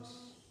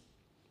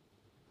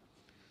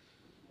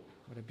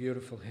What a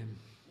beautiful hymn.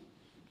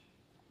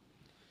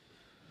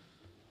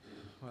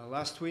 Well,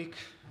 last week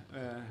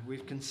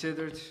we've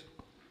considered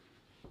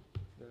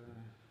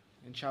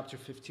in chapter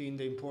 15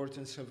 the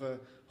importance of a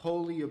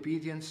holy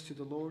obedience to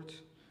the Lord,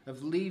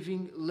 of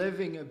living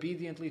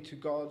obediently to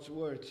God's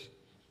word.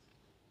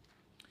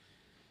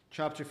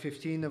 Chapter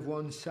 15 of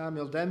 1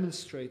 Samuel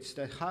demonstrates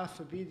that half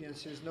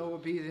obedience is no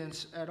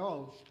obedience at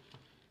all.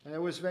 And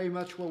that was very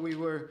much what we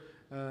were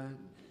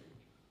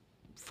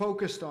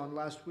focused on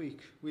last week.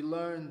 We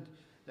learned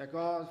that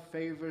God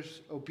favors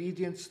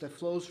obedience that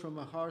flows from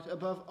a heart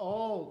above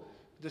all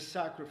the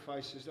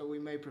sacrifices that we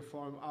may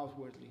perform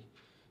outwardly.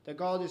 That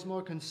God is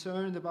more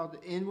concerned about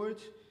the inward,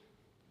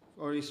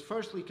 or is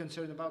firstly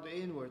concerned about the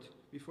inward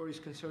before he's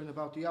concerned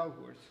about the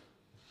outward.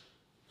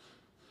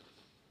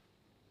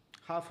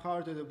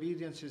 Half-hearted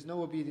obedience is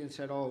no obedience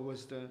at all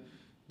was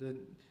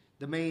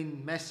the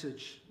main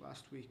message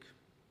last week.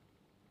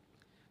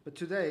 But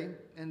today,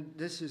 and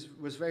this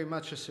was very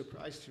much a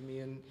surprise to me,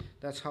 and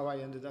that's how I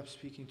ended up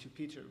speaking to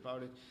Peter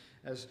about it.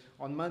 As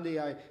on Monday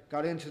I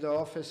got into the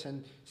office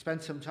and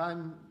spent some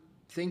time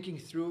thinking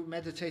through,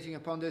 meditating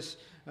upon this,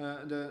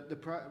 the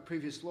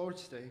previous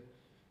Lord's Day.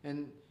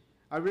 And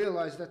I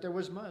realized that there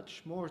was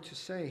much more to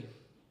say.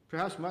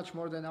 Perhaps much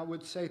more than I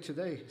would say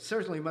today.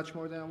 Certainly much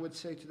more than I would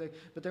say today.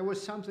 But there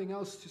was something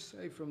else to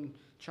say from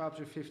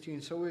chapter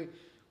 15. So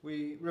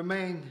we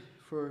remain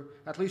for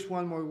at least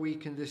one more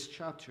week in this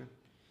chapter.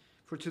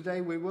 For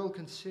today we will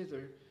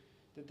consider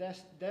the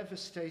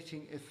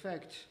devastating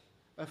effect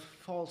of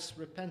false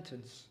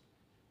repentance.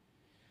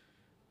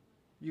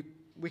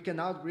 We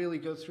cannot really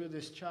go through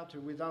this chapter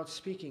without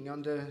speaking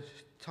on the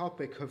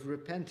topic of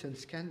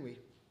repentance, can we?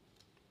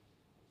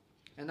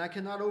 And I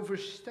cannot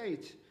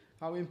overstate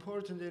how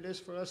important it is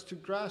for us to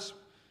grasp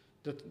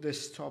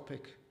this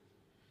topic.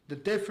 The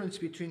difference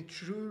between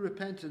true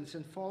repentance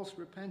and false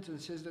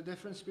repentance is the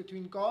difference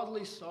between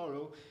godly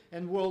sorrow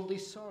and worldly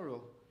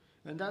sorrow.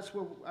 And that's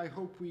what I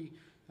hope we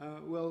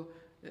will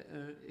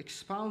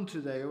expound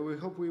today, or we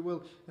hope we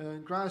will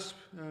grasp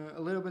a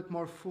little bit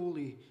more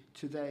fully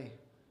today.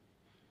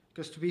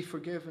 Because to be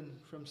forgiven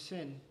from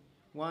sin,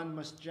 one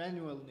must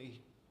genuinely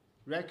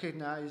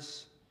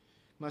recognize,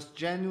 must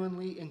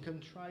genuinely and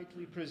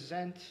contritely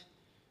present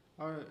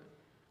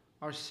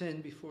our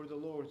sin before the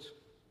Lord.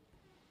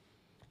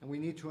 And we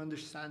need to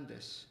understand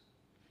this.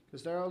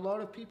 Because there are a lot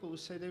of people who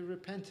say they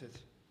repented.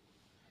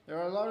 There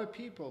are a lot of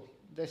people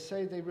that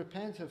say they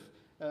repent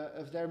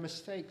of their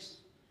mistakes.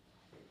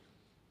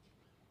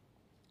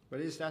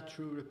 But is that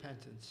true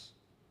repentance?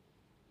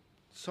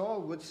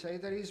 Saul would say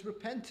that he's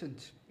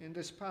repentant in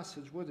this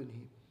passage, wouldn't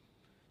he?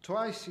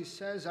 Twice he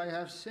says, I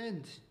have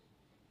sinned.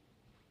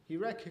 He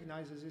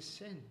recognizes his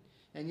sin.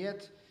 And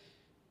yet,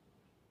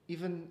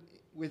 even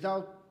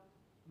without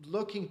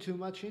looking too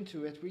much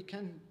into it, we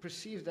can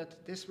perceive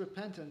that this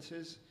repentance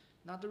is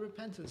not the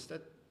repentance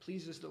that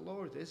pleases the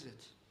Lord, is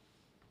it?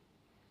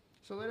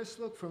 So let us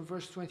look from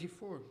verse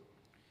 24.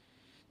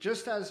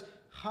 Just as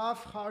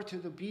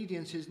half-hearted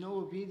obedience is no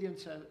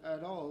obedience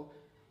at all,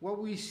 what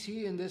we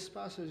see in this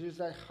passage is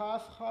that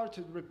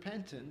half-hearted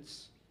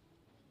repentance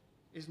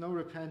is no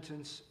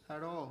repentance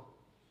at all.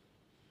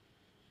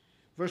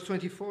 Verse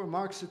 24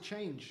 marks a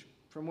change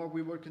from what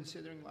we were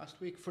considering last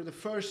week. For the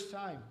first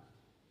time,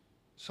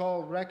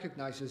 Saul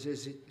recognizes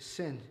his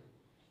sin.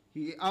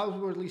 He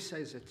outwardly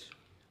says it.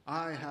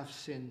 I have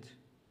sinned.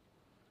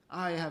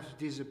 I have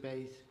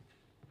disobeyed.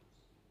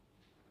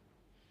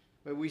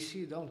 But we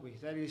see, don't we,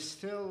 that is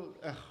still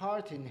a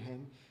heart in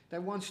him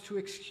that wants to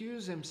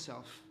excuse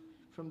himself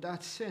from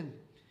that sin.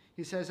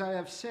 He says, I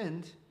have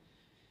sinned,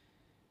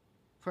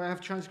 for I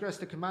have transgressed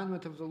the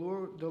commandment of the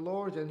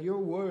Lord and your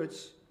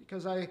words,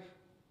 because I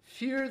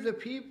fear the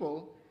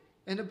people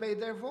and obey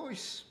their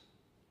voice.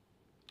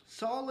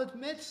 Saul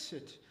admits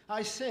it.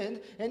 I sinned,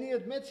 and he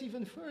admits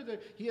even further.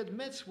 He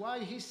admits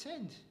why he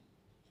sinned.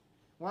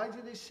 Why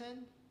did he sin?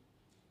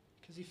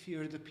 Because he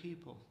feared the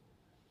people.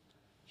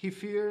 He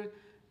feared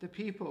the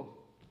people.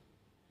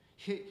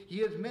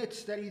 He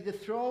admits that he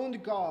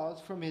dethroned God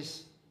from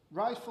his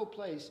rightful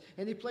place,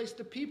 and he placed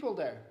the people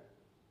there.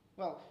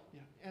 Well,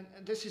 and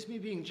this is me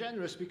being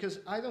generous, because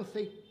I don't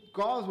think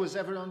God was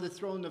ever on the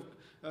throne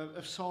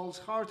of Saul's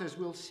heart, as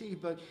we'll see,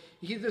 but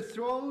he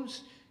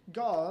dethrones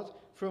God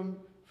from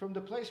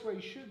the place where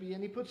he should be,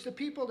 and he puts the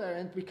people there,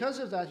 and because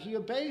of that, he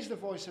obeys the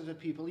voice of the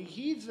people. He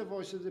heeds the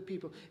voice of the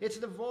people. It's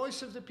the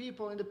voice of the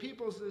people and the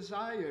people's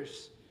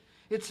desires.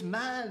 It's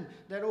man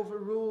that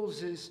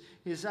overrules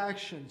his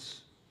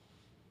actions.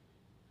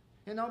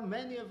 And how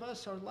many of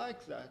us are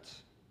like that?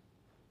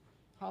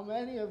 How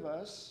many of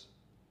us,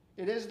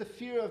 it is the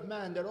fear of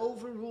man that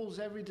overrules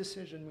every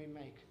decision we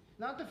make.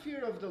 Not the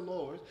fear of the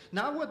Lord,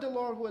 not what the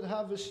Lord would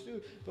have us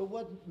do, but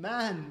what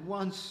man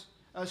wants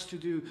us to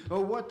do,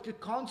 or what the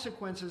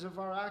consequences of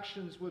our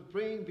actions would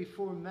bring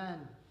before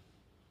man.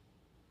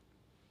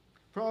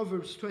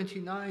 Proverbs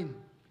 29,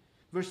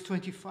 verse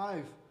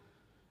 25.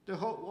 The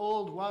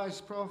old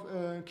wise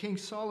King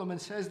Solomon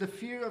says, the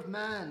fear of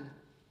man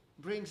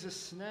brings a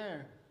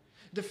snare.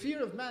 The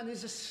fear of man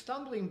is a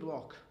stumbling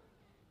block.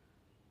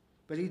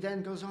 But he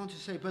then goes on to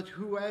say, but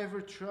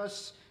whoever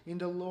trusts in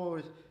the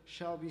Lord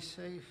shall be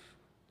safe.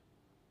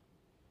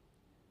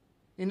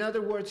 In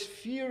other words,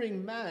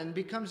 fearing man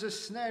becomes a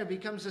snare,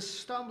 becomes a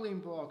stumbling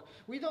block.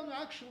 We don't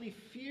actually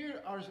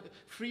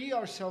free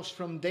ourselves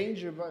from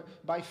danger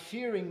by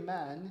fearing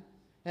man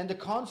and the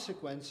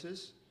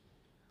consequences.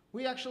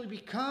 We actually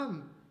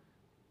become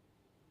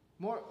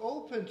more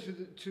open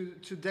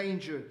to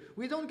danger.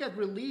 We don't get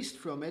released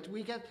from it.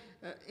 We get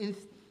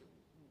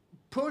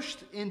pushed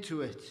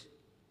into it.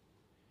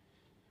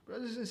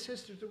 Brothers and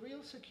sisters, the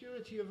real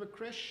security of a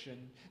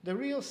Christian, the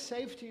real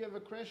safety of a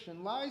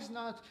Christian lies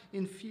not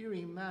in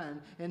fearing man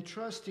and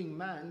trusting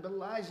man, but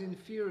lies in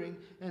fearing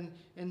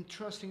and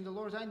trusting the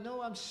Lord. I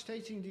know I'm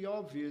stating the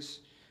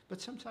obvious,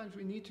 but sometimes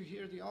we need to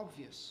hear the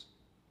obvious.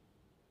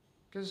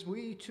 Because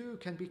we too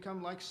can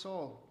become like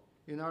Saul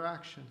in our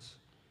actions.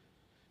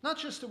 Not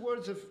just the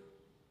words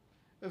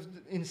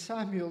in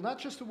Samuel, not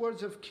just the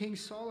words of King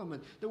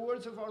Solomon, the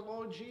words of our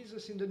Lord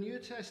Jesus in the New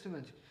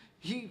Testament.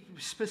 He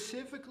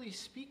specifically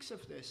speaks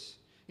of this.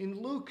 In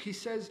Luke, he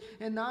says,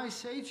 and I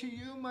say to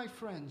you, my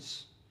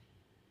friends,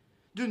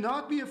 do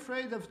not be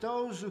afraid of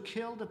those who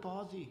kill the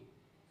body.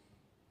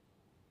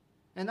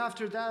 And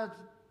after that,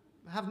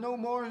 have no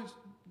more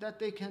that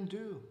they can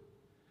do.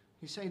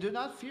 He's saying, do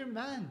not fear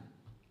man.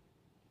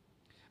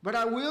 But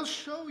I will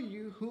show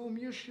you whom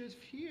you should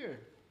fear.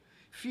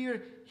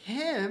 Fear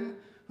him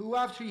who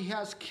after he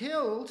has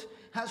killed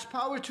has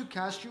power to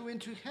cast you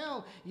into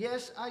hell.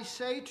 Yes, I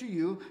say to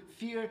you,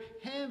 fear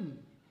him.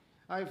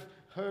 I've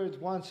heard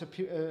once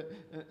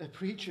a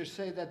preacher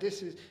say that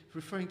this is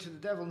referring to the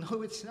devil.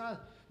 No, it's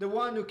not. The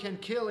one who can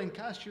kill and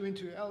cast you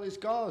into hell is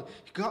God.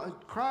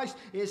 Christ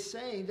is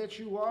saying that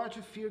you are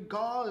to fear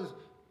God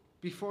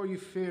before you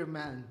fear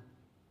man.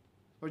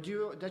 Or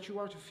that you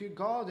are to fear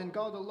God and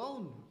God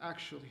alone,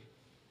 actually.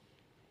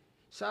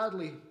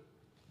 Sadly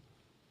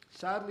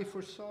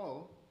for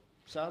Saul,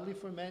 sadly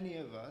for many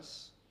of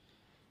us,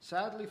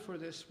 sadly for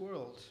this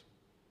world,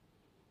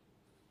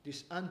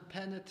 this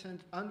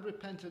unpenitent,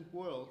 unrepentant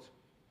world,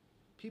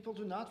 people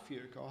do not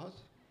fear God.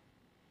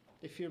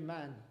 They fear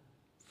man,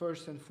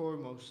 first and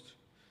foremost.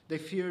 They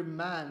fear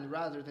man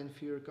rather than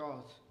fear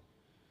God.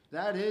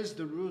 That is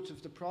the root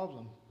of the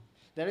problem.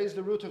 That is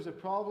the root of the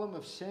problem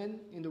of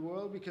sin in the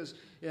world,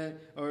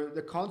 or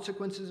the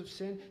consequences of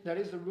sin. That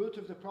is the root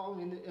of the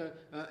problem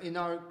in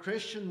our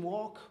Christian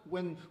walk,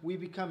 when we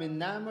become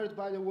enamored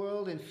by the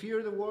world and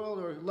fear the world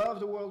or love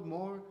the world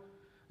more.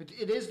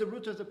 It is the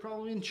root of the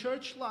problem in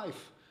church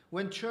life,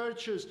 when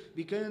churches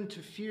begin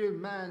to fear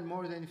man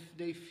more than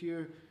they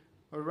fear,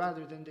 or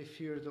rather than they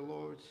fear the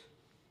Lord.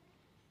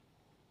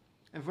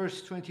 And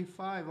verse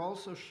 25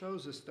 also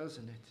shows us,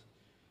 doesn't it?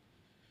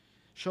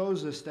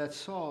 Shows us that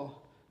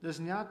Saul does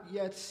not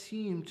yet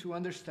seem to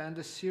understand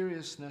the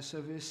seriousness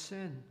of his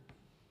sin.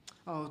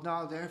 Oh,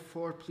 now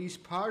therefore, please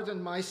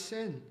pardon my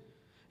sin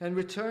and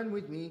return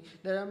with me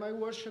that I might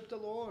worship the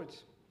Lord.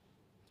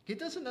 He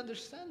doesn't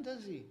understand,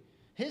 does he?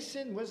 His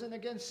sin wasn't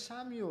against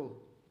Samuel,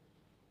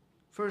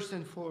 first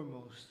and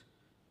foremost.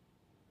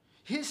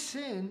 His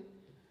sin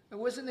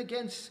wasn't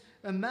against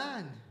a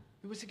man.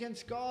 It was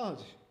against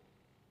God.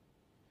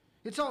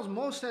 It's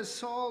almost as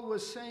Saul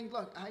was saying,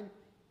 look,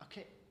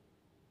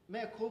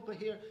 mea culpa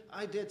here,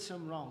 I did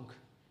some wrong.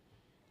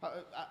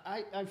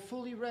 I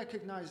fully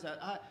recognize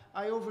that.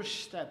 I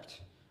overstepped.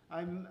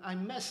 I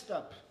messed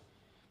up.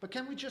 But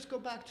can we just go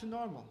back to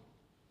normal?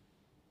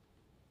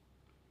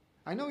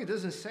 I know he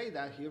doesn't say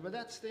that here, but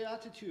that's the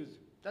attitude.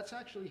 That's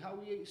actually how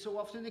we so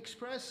often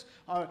express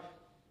our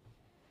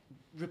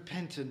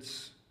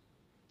repentance.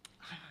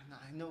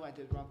 I know I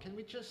did wrong. Can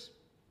we just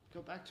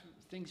go back to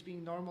things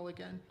being normal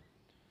again?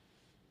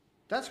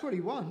 That's what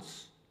he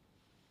wants.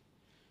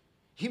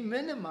 He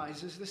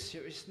minimizes the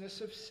seriousness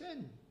of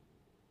sin.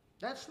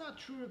 That's not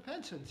true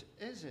repentance,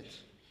 is it?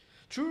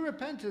 True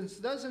repentance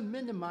doesn't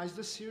minimize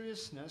the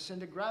seriousness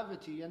and the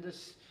gravity and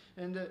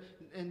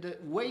the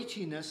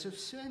weightiness of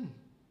sin.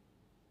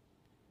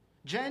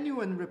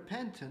 Genuine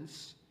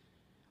repentance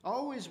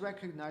always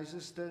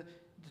recognizes the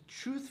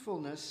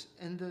truthfulness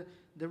and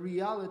the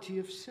reality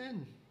of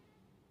sin.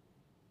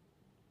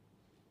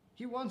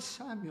 He wants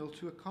Samuel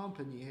to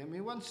accompany him.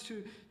 He wants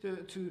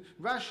to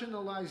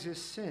rationalize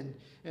his sin.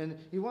 And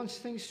he wants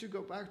things to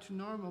go back to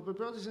normal. But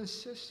brothers and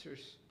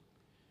sisters,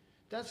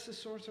 that's the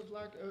source of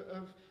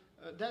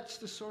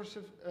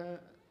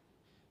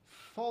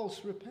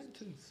false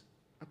repentance.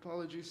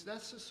 Apologies.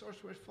 That's the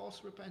source where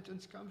false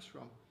repentance comes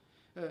from.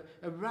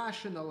 A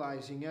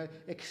rationalizing,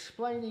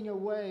 explaining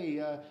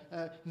away,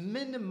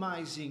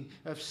 minimizing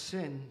of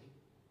sin.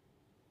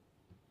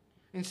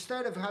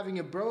 Instead of having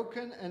a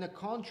broken and a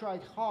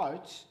contrite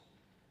heart,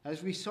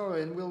 as we saw,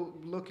 and we'll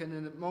look in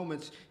a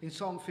moment in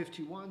Psalm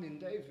 51 in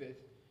David,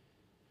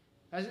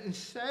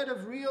 instead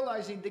of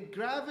realizing the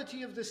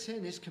gravity of the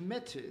sin is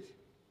committed,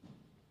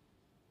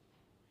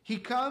 he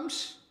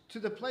comes to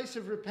the place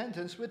of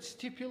repentance with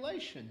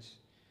stipulations.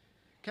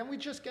 Can we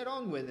just get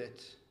on with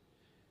it?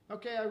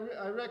 Okay,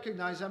 I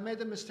recognize I made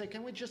a mistake.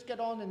 Can we just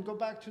get on and go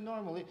back to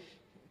normal?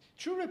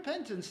 True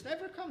repentance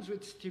never comes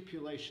with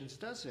stipulations,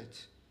 does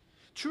it?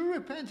 True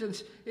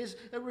repentance is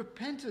a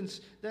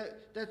repentance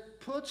that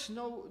puts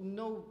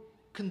no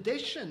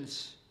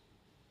conditions.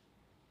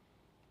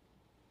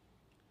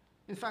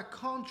 In fact,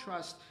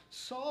 contrast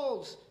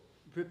Saul's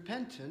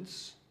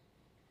repentance,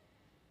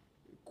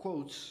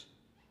 quotes,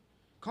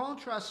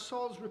 contrast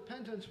Saul's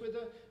repentance with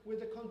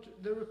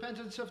the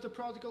repentance of the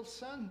prodigal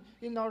son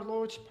in our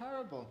Lord's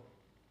parable.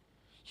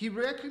 He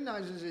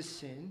recognizes his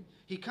sin.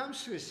 He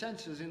comes to his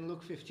senses in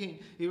Luke 15.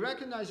 He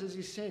recognizes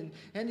his sin,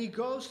 and he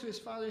goes to his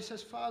father. He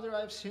says, Father, I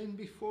have sinned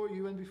before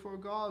you and before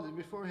God and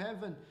before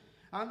heaven.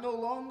 I'm no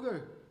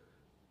longer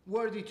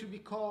worthy to be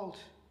called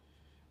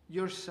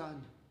your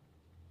son.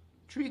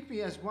 Treat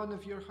me as one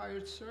of your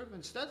hired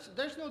servants.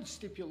 There's no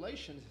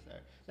stipulations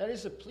there. That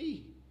is a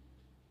plea.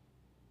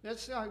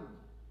 That's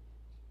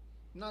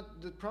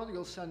not the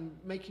prodigal son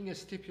making a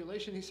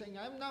stipulation. He's saying,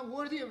 I'm not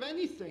worthy of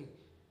anything.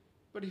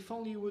 But if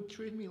only you would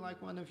treat me like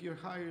one of your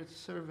hired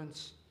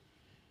servants.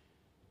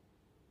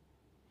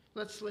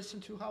 Let's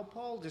listen to how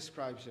Paul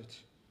describes it.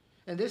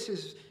 And this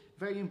is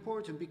very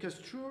important because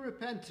true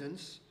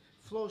repentance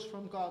flows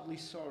from godly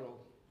sorrow.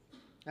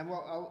 And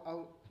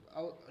well,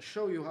 I'll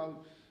show you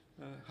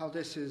how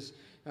this is.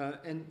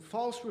 And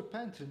false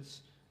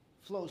repentance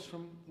flows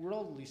from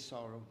worldly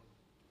sorrow.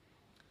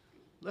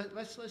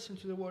 Let's listen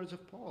to the words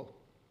of Paul.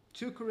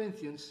 2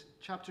 Corinthians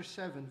chapter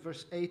 7,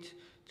 verse 8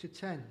 to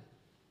 10.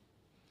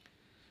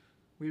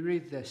 We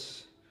read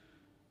this.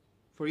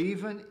 For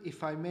even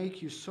if I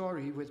make you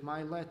sorry with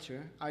my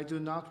letter, I do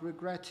not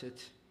regret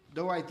it,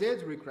 though I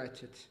did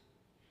regret it.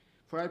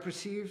 For I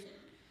perceived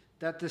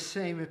that the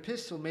same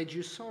epistle made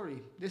you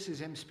sorry. This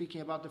is him speaking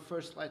about the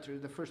first letter,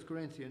 the 1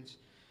 Corinthians,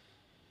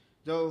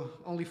 though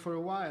only for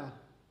a while.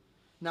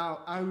 Now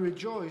I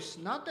rejoice,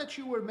 not that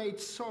you were made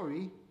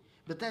sorry,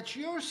 but that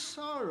your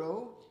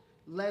sorrow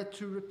led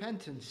to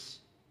repentance.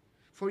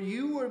 For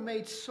you were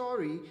made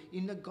sorry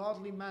in a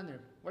godly manner.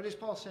 What is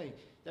Paul saying?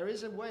 There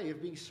is a way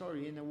of being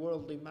sorry in a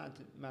worldly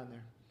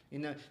manner,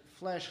 in a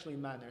fleshly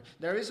manner.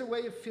 There is a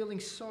way of feeling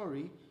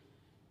sorry,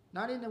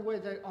 not in a way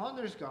that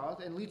honors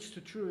God and leads to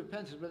true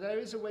repentance, but there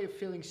is a way of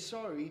feeling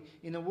sorry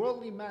in a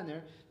worldly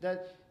manner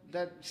that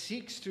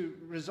seeks to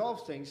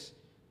resolve things,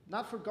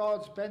 not for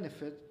God's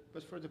benefit,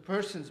 but for the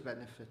person's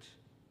benefit.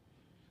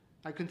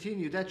 I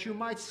continue, that you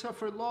might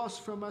suffer loss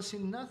from us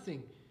in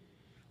nothing.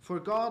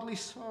 For godly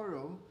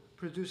sorrow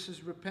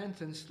produces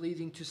repentance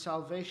leading to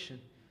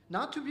salvation,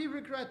 not to be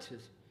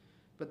regretted,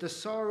 but the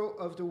sorrow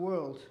of the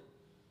world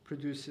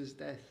produces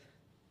death.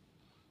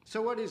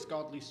 So what is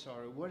godly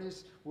sorrow? What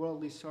is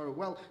worldly sorrow?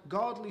 Well,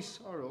 godly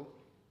sorrow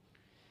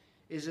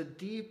is a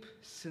deep,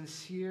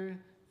 sincere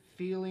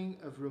feeling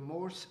of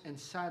remorse and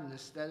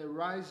sadness that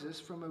arises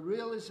from a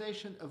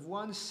realization of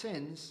one's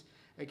sins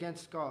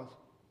against God.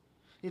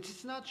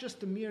 It's not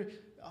just a mere,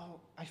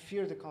 I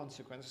fear the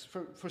consequences.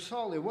 For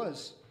Saul it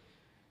was.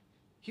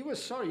 He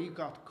was sorry he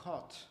got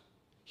caught.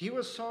 He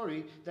was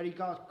sorry that he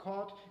got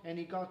caught and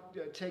he got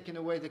taken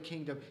away the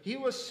kingdom. He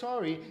was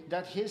sorry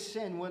that his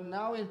sin would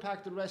now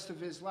impact the rest of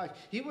his life.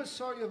 He was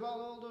sorry about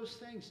all those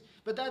things.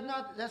 But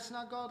that's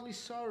not godly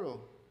sorrow.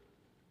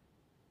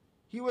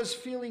 He was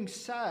feeling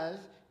sad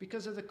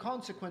because of the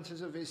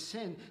consequences of his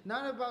sin,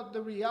 not about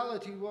the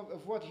reality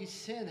of what his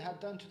sin had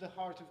done to the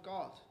heart of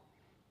God.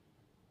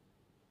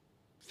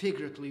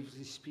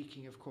 Figuratively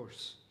speaking, of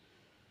course.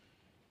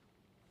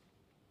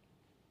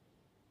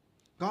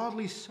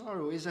 Godly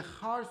sorrow is a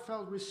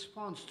heartfelt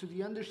response to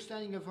the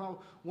understanding of how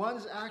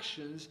one's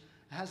actions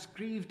has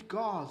grieved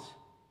God.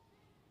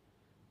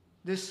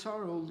 This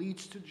sorrow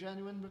leads to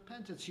genuine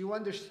repentance. You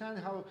understand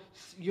how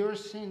your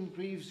sin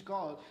grieves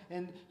God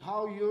and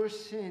how your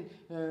sin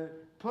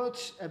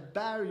puts a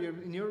barrier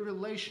in your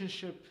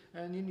relationship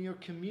and in your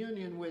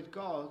communion with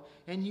God,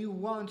 and you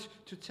want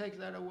to take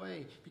that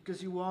away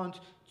because you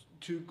want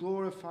to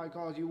glorify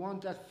God. You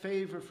want that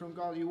favor from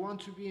God. You want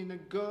to be in a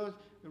good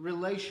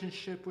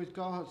relationship with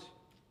God.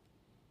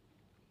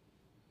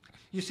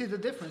 You see, the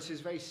difference is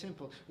very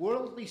simple.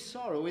 Worldly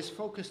sorrow is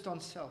focused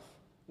on self.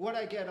 What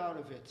I get out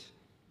of it.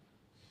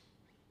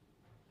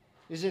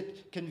 Is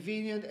it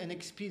convenient and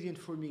expedient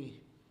for me?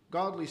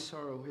 Godly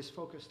sorrow is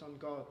focused on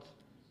God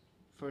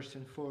first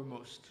and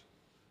foremost.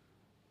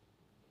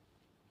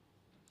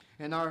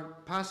 And our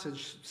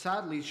passage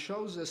sadly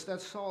shows us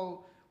that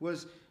Saul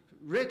was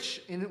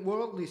rich in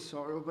worldly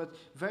sorrow, but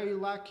very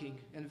lacking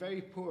and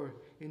very poor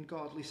in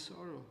godly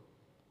sorrow.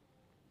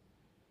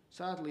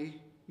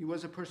 Sadly, he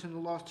was a person who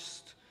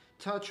lost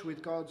touch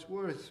with God's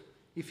word,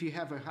 if he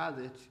ever had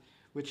it,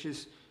 which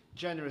is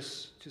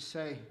generous to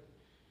say.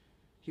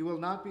 He is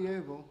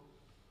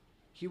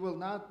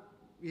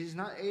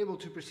not able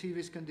to perceive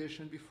his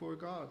condition before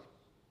God.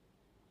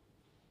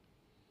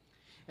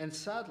 And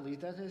sadly,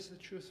 that is the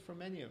truth for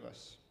many of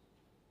us,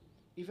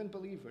 even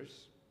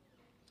believers.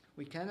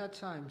 We can at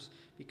times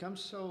become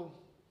so,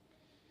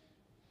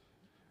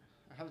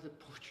 I have the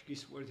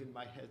Portuguese word in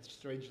my head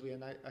strangely,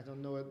 and I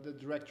don't know the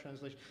direct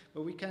translation,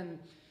 but we can,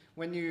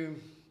 when you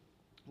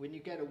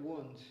get a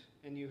wound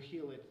and you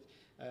heal it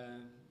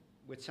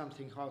with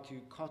something, how to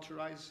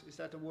cauterize, is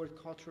that the word,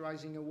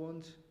 cauterizing a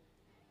wound?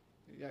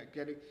 Yeah,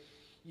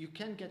 you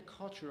can get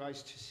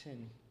cauterized to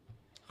sin,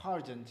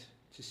 hardened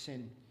to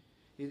sin.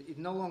 It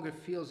no longer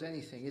feels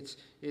anything.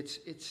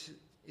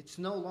 It's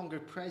no longer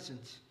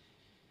present.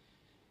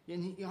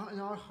 In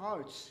our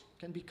hearts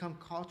can become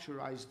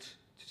cauterized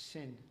to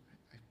sin.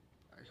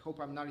 I hope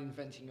I'm not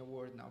inventing a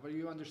word now, but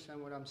you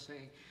understand what I'm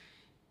saying.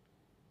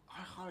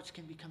 Our hearts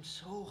can become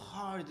so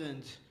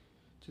hardened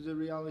to the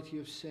reality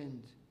of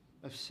sin,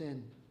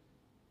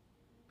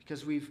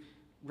 because we've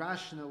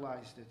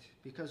rationalized it,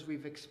 because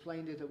we've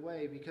explained it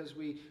away, because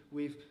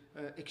we've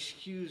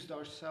excused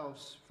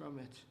ourselves from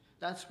it.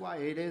 That's why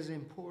it is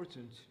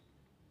important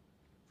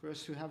for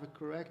us to have a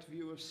correct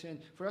view of sin,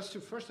 for us to,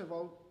 first of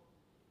all,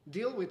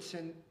 deal with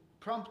sin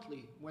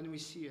promptly when we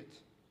see it.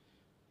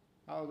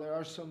 Oh, there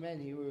are so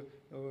many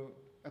who,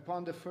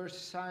 upon the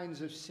first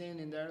signs of sin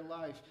in their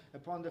life,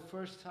 upon the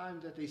first time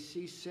that they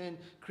see sin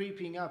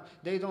creeping up,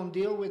 they don't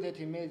deal with it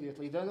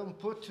immediately. They don't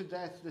put to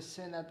death the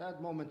sin at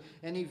that moment.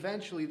 And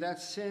eventually that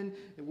sin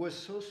was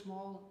so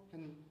small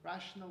and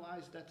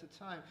rationalized at the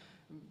time,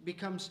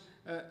 becomes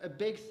a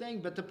big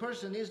thing. But the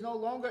person is no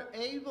longer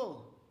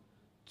able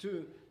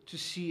to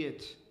see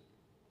it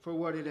for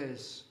what it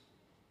is.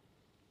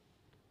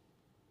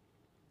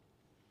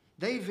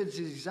 David's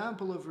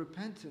example of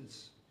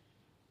repentance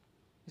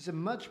is a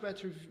much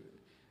better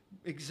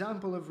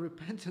example of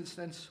repentance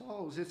than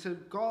Saul's. It's a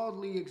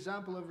godly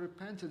example of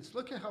repentance.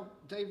 Look at how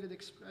David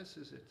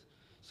expresses it.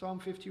 Psalm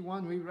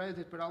 51, we read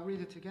it, but I'll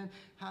read it again.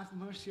 Have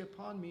mercy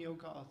upon me, O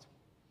God.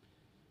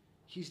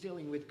 He's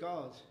dealing with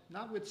God,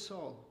 not with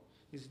Saul.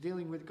 He's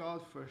dealing with God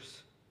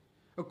first.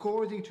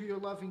 According to your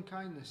loving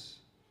kindness.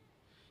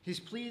 He's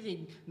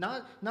pleading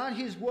not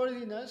his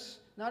worthiness,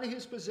 not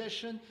his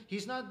position.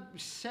 He's not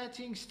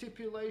setting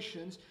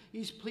stipulations.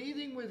 He's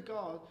pleading with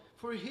God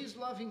for his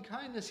loving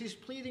kindness. He's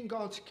pleading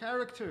God's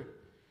character.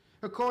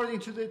 According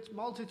to the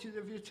multitude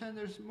of your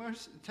tender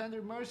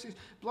mercies,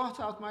 blot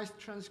out my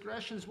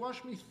transgressions.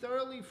 Wash me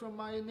thoroughly from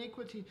my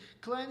iniquity.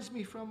 Cleanse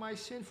me from my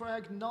sin, for I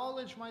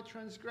acknowledge my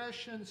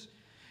transgressions,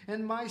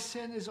 and my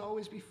sin is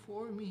always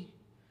before me.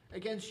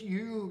 Against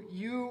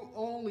you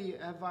only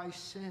have I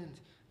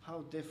sinned.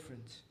 How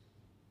different.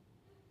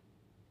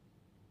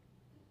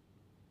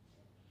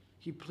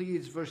 He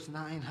pleads, verse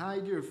 9,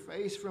 hide your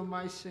face from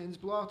my sins,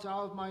 blot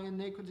out my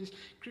iniquities,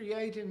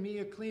 create in me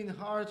a clean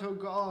heart, O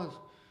God.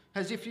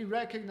 As if he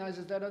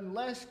recognizes that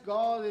unless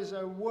God is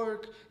at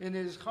work in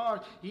his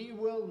heart, he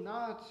will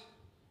not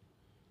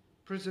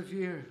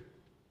persevere.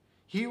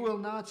 He will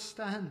not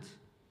stand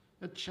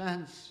a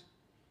chance.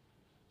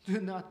 Do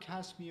not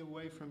cast me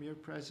away from your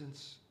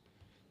presence.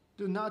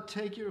 Do not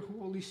take your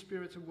Holy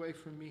Spirit away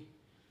from me.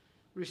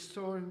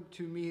 Restore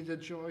to me the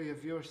joy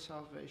of your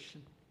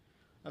salvation.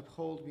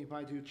 Uphold me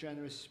by your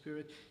generous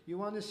spirit. You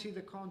want to see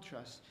the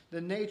contrast. The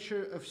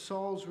nature of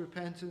Saul's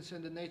repentance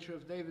and the nature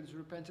of David's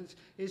repentance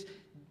is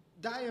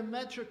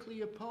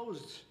diametrically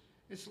opposed.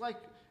 It's like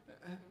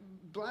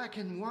black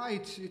and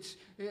white.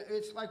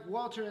 It's like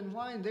water and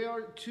wine. They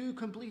are two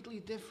completely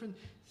different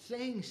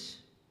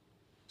things.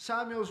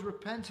 Samuel's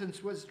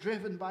repentance was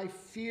driven by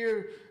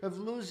fear of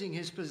losing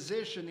his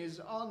position, his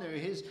honor,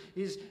 his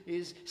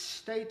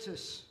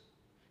status.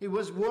 It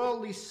was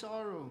worldly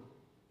sorrow.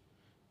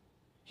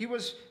 He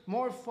was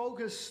more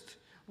focused.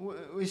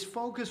 His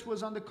focus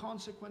was on the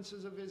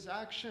consequences of his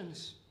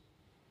actions.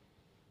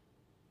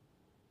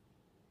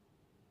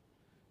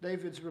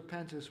 David's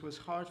repentance was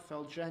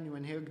heartfelt,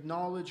 genuine. He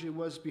acknowledged it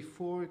was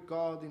before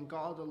God and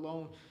God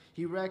alone.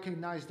 He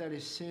recognized that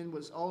his sin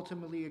was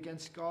ultimately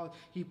against God.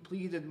 He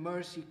pleaded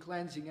mercy,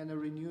 cleansing, and a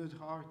renewed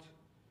heart.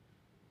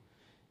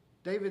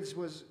 David's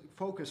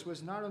focus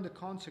was not on the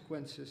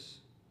consequences,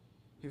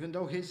 even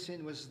though his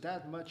sin was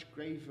that much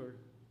graver,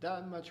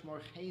 that much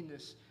more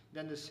heinous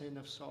than the sin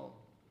of Saul.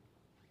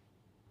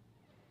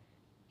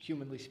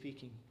 Humanly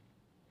speaking,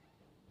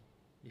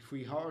 if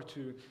we are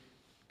to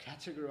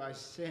categorize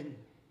sin,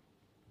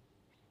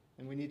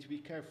 and we need to be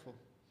careful,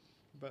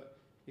 but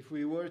if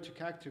we were to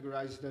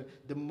categorize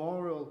the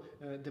moral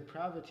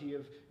depravity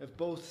of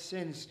both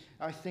sins,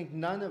 I think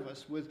none of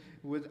us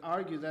would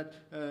argue that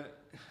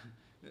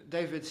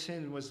David's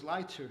sin was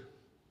lighter.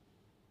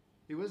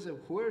 It was a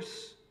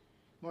worse,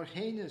 more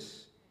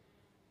heinous,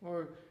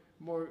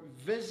 more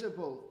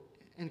visible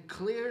and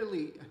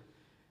clearly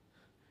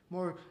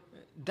more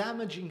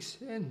damaging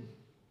sin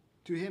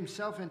to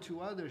himself and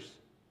to others.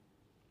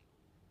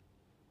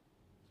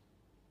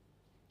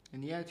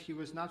 And yet he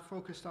was not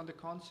focused on the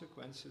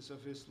consequences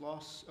of his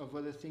loss, of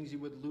other things he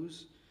would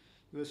lose.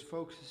 He was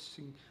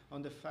focusing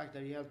on the fact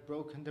that he had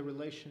broken the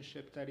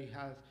relationship that he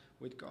had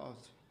with God.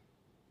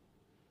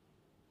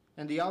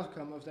 And the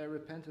outcome of their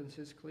repentance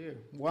is clear.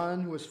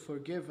 One was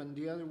forgiven,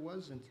 the other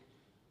wasn't.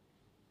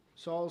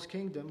 Saul's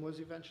kingdom was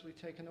eventually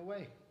taken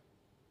away.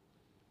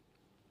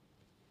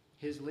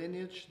 His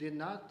lineage did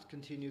not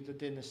continue the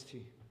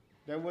dynasty.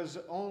 There was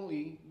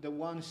only the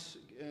one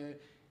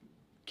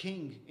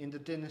king in the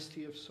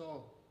dynasty of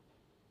Saul,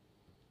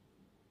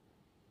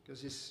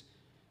 because his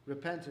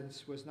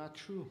repentance was not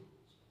true,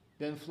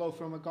 didn't flow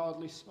from a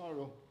godly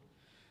sorrow.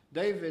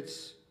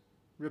 David's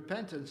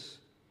repentance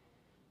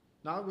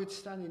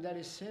notwithstanding that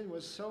his sin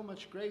was so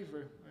much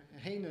graver,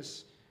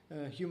 heinous,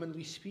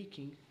 humanly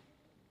speaking,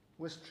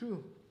 was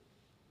true.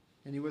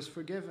 And he was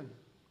forgiven.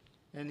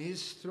 And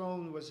his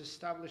throne was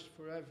established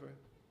forever.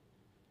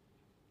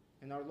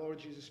 And our Lord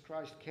Jesus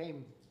Christ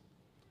came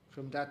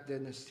from that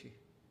dynasty.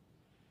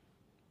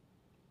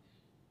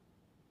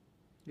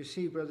 You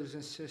see, brothers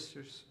and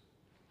sisters,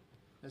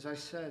 as I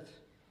said,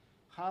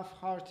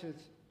 half-hearted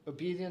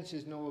obedience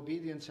is no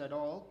obedience at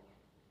all.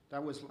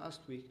 That was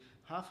last week.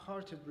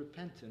 Half-hearted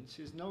repentance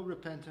is no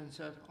repentance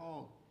at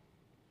all.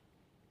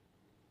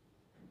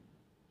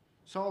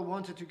 Saul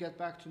wanted to get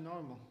back to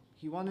normal.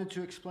 He wanted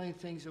to explain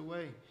things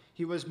away.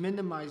 He was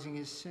minimizing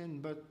his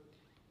sin, but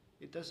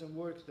it doesn't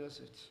work, does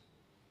it?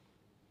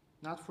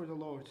 Not for the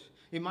Lord.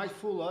 It might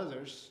fool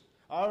others.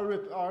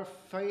 Our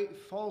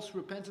false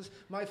repentance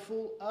might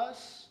fool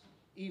us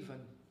even.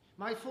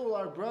 Might fool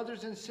our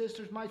brothers and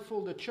sisters, might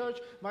fool the church,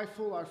 might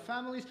fool our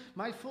families,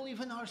 might fool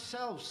even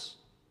ourselves.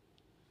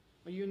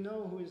 But you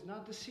know who is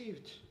not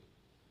deceived.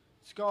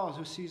 It's God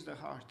who sees the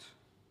heart.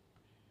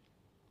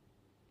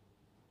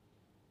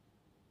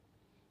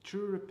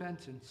 True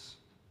repentance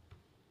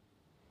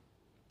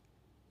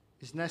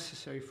is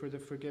necessary for the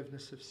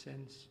forgiveness of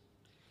sins.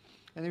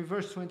 And in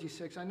verse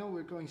 26, I know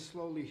we're going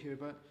slowly here,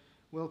 but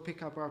we'll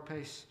pick up our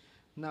pace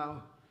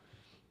now.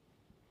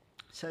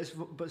 It says,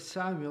 "But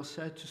Samuel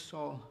said to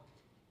Saul,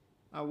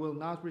 I will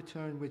not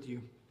return with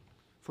you,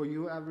 for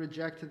you have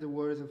rejected the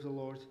word of the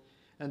Lord,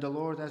 and the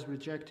Lord has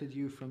rejected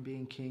you from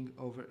being king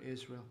over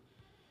Israel."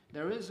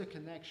 There is a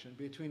connection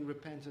between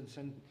repentance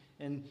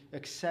and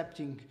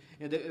accepting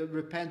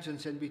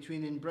repentance, and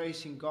between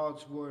embracing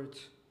God's word.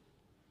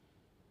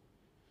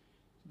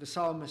 The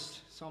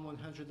psalmist, Psalm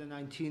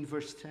 119,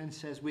 verse 10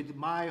 says, "With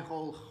my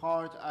whole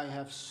heart I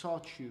have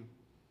sought you."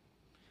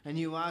 And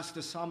you ask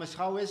the psalmist,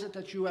 how is it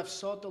that you have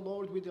sought the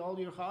Lord with all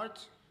your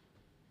heart?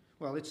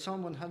 Well, it's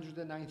Psalm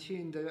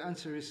 119. The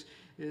answer is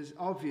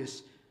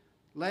obvious.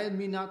 Let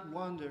me not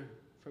wander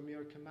from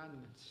your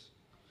commandments.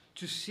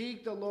 To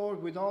seek the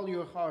Lord with all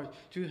your heart,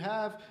 to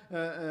have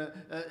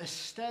a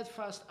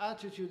steadfast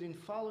attitude in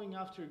following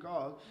after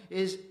God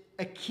is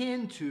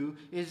akin to,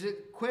 is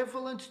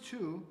equivalent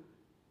to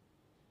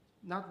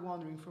not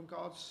wandering from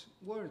God's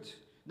word,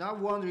 not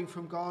wandering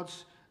from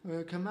God's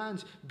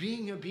commands,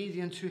 being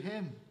obedient to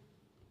Him.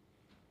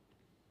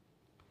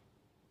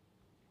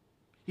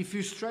 If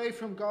you stray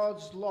from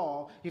God's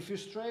law, if you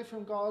stray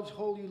from God's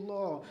holy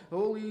law,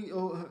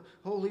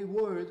 holy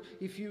word,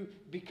 if you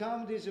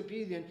become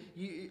disobedient,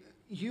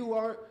 you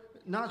are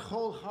not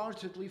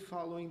wholeheartedly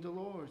following the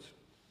Lord.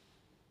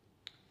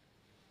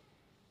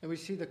 And we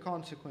see the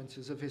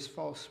consequences of his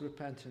false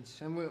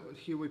repentance. And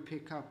here we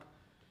pick up.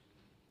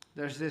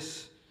 There's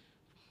this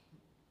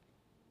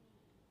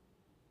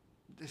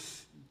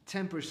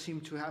temper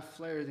seemed to have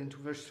flared into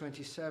verse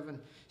 27.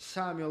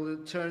 Samuel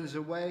turns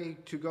away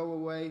to go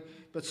away,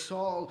 but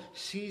Saul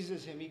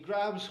seizes him. He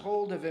grabs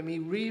hold of him. He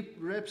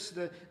rips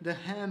the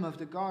hem of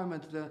the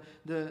garment,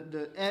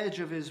 the edge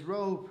of his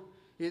robe.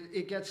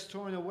 It gets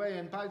torn away.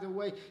 And by the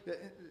way,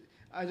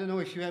 I don't know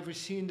if you've ever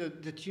seen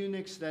the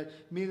tunics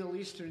that Middle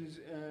Eastern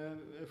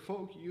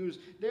folk use.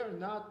 They are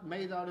not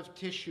made out of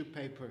tissue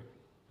paper.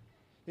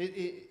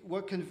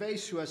 What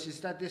conveys to us is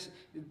that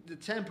the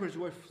tempers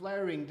were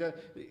flaring,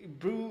 that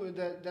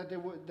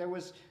there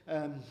was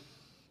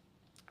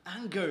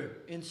anger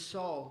in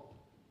Saul.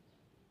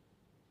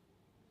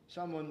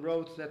 Someone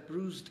wrote that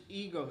bruised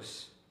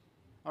egos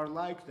are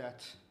like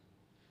that.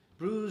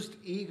 Bruised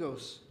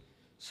egos.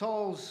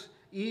 Saul's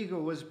ego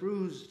was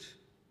bruised.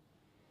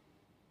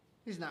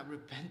 He's not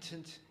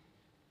repentant.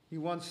 He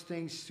wants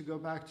things to go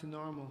back to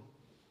normal.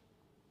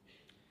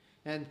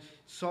 And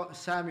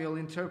Samuel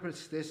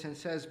interprets this and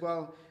says,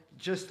 well,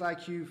 just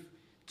like you've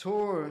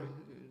tore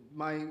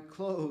my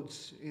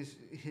clothes, is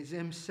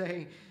him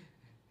saying,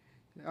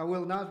 I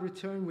will not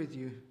return with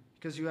you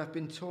because you have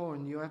been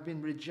torn, you have been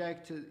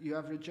rejected, you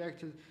have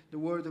rejected the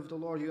word of the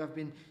Lord, you have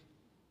been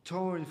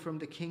torn from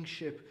the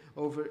kingship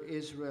over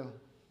Israel.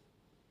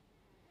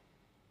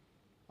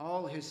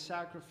 All his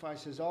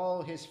sacrifices,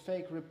 all his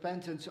fake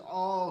repentance,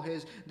 all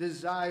his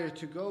desire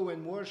to go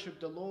and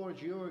worship the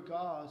Lord your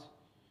God,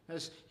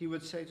 as he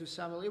would say to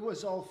Samuel, it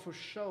was all for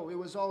show. It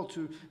was all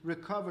to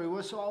recover. It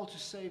was all to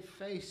save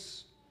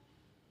face.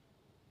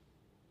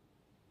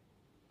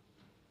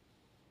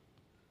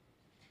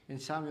 And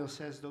Samuel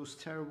says those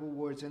terrible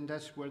words, and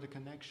that's where the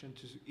connection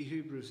to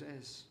Hebrews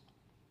is.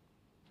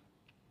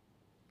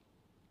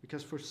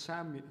 Because for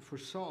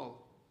Saul,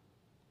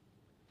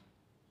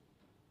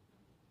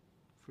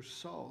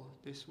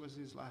 this was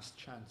his last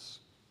chance.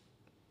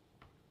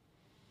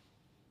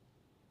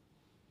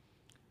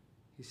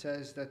 He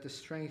says that the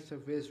strength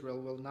of Israel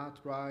will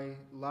not lie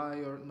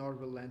nor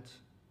relent,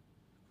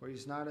 for he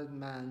is not a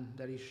man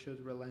that he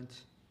should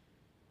relent.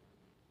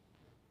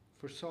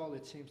 For Saul,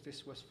 it seems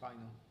this was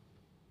final.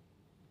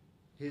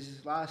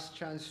 His last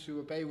chance to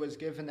obey was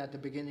given at the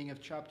beginning of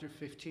chapter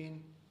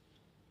 15.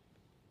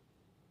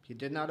 He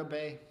did not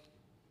obey.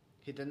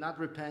 He did not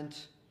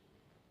repent.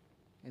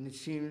 And it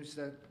seems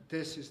that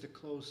this is the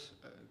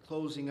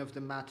closing of the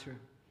matter.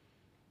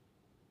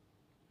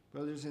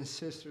 Brothers and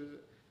sisters,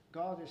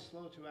 God is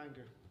slow to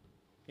anger.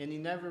 And He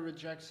never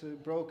rejects a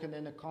broken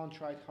and a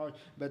contrite heart.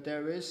 But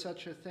there is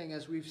such a thing,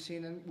 as we've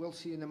seen and we'll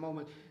see in a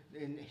moment,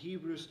 in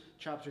Hebrews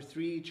chapter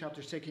 3,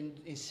 chapter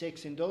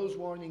 6, in those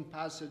warning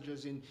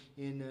passages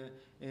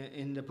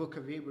in the book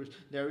of Hebrews,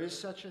 there is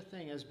such a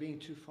thing as being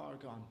too far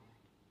gone.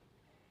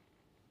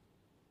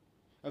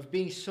 Of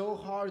being so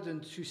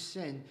hardened to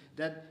sin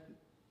that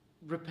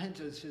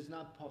repentance is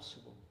not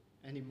possible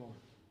anymore.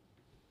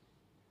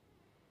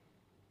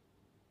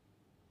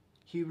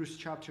 Hebrews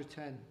chapter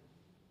 10.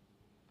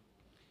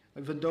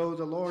 Even though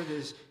the Lord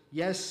is,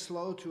 yes,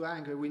 slow to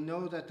anger, we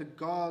know that the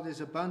God is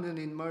abundant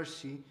in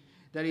mercy,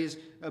 that He is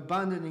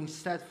abundant in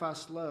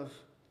steadfast love.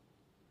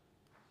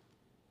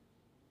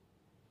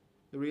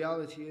 The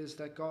reality is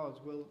that God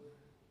will,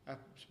 at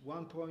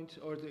one point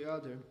or the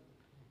other,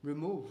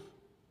 remove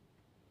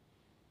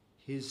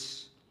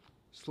His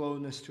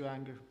slowness to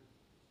anger.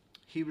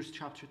 Hebrews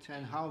chapter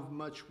 10, how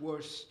much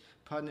worse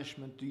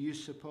punishment do you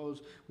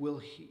suppose will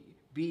He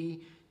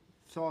be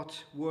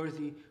thought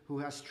worthy who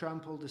has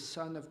trampled the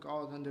Son of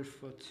God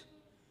underfoot,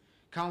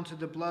 counted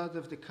the blood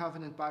of the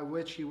covenant by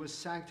which He was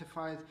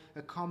sanctified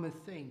a common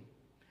thing,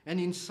 and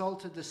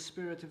insulted the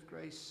Spirit of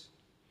grace?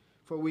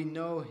 For we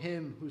know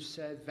Him who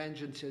said,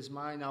 "Vengeance is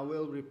mine, I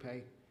will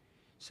repay,"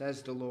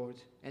 says the Lord.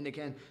 And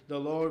again, the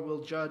Lord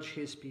will judge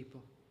His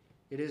people.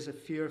 It is a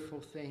fearful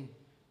thing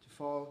to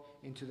fall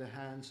into the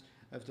hands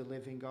of the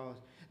living God.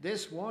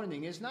 This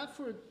warning is not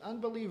for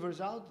unbelievers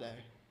out there.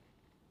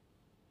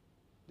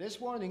 This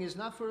warning is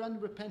not for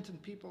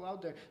unrepentant people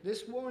out there.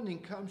 This warning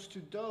comes to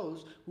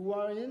those who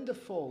are in the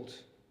fold,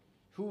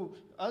 who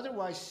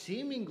otherwise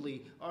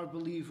seemingly are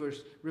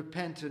believers,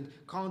 repentant,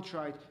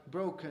 contrite,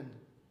 broken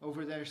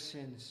over their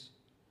sins.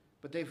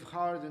 But they've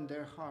hardened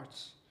their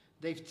hearts.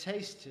 They've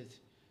tasted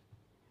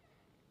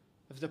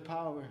of the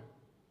power,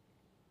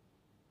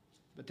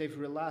 but they've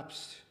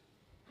relapsed.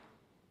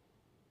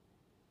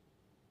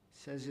 It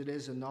says it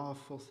is an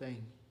awful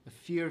thing, a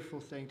fearful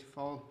thing to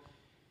fall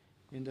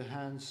in the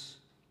hands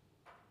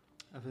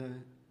of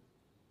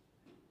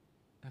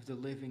the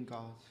living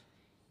God.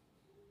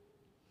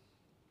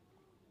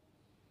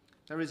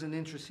 There is an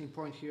interesting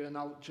point here, and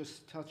I'll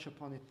just touch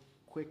upon it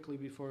quickly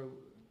before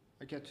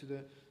I get to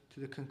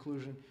the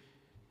conclusion.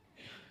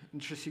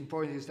 Interesting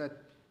point is that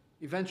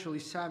eventually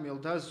Samuel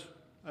does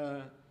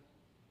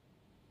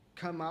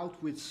come out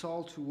with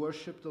Saul to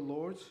worship the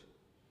Lord,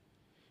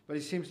 but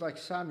it seems like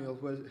Samuel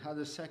had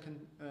a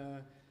second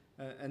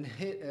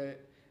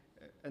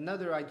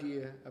another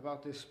idea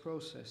about this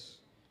process.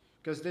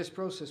 Because this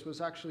process was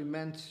actually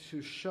meant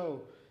to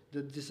show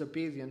the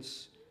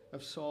disobedience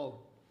of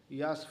Saul.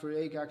 He asked for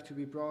Agag to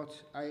be brought.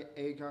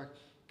 Agag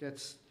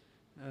gets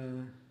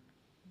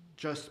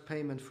just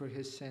payment for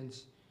his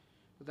sins.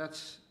 But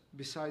that's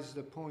besides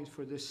the point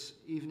for this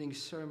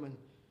evening's sermon.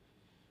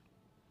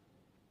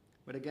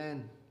 But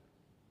again,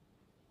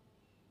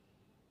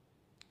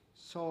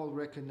 Saul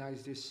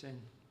recognized his sin.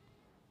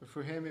 But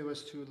for him it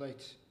was too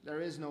late.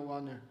 There is no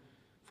honor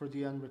for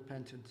the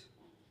unrepentant.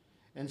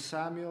 And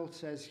Samuel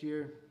says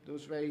here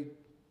those very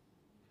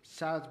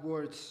sad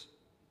words.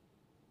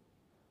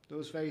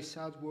 Those very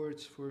sad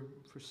words for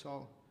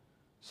Saul.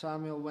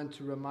 Samuel went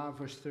to Ramah,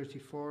 verse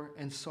 34,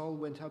 and Saul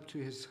went up to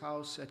his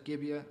house at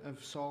Gibeah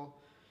of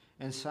Saul,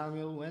 and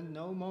Samuel went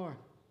no more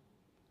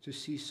to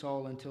see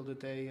Saul until the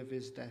day of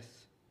his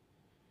death.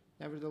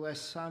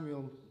 Nevertheless,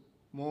 Samuel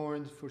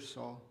mourned for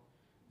Saul,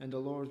 and the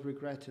Lord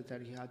regretted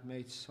that He had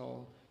made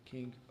Saul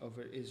king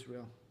over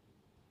Israel.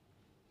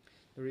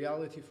 The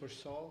reality for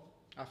Saul,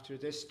 after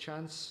this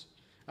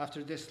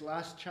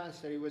last chance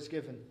that he was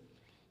given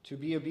to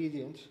be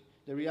obedient,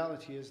 the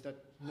reality is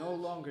that no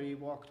longer he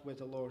walked with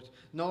the Lord.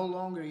 No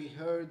longer he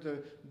heard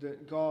the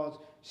God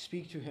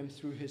speak to him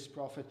through his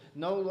prophet.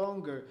 No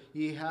longer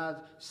he had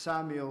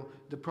Samuel,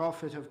 the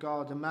prophet of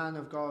God, the man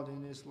of God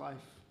in his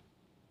life.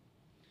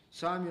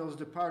 Samuel's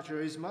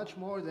departure is much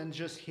more than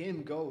just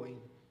him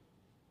going.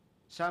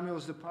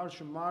 Samuel's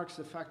departure marks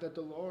the fact that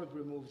the Lord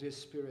removed His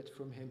Spirit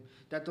from him,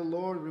 that the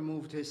Lord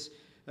removed His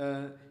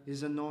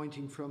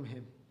anointing from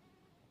him.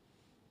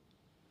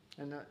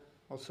 And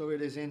also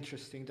it is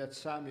interesting that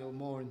Samuel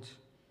mourned.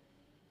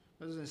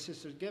 Brothers and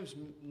sisters, it gives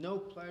no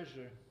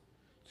pleasure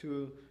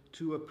to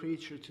a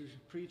preacher to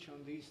preach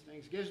on these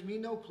things. It gives me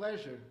no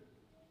pleasure,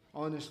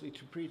 honestly,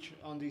 to preach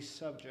on these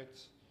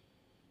subjects.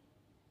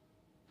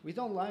 We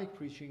don't like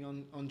preaching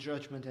on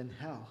judgment and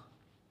hell.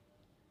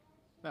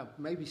 Well,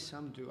 maybe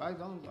some do. I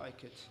don't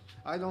like it.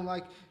 I don't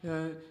like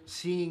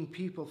seeing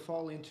people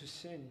fall into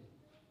sin.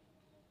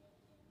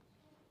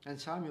 And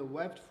Samuel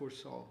wept for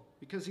Saul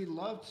because he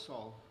loved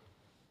Saul.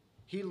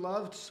 He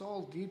loved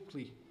Saul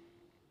deeply.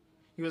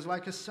 He was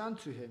like a son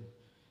to him.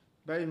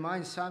 Bear in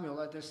mind,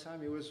 Samuel, at this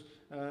time, he was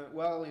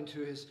well into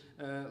his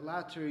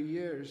latter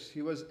years.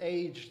 He was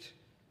aged.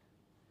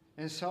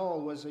 And Saul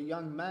was a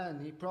young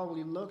man. He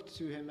probably looked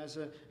to him as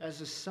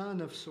a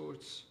son of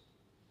sorts.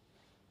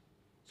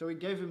 So it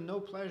gave him no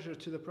pleasure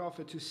to the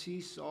prophet to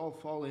see Saul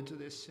fall into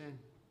this sin.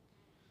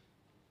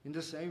 In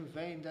the same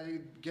vein that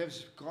it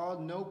gives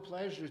God no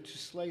pleasure to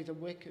slay the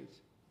wicked.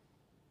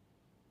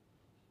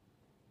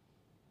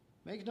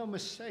 Make no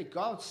mistake,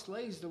 God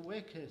slays the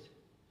wicked,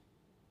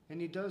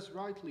 and he does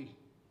rightly.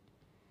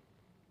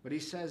 But he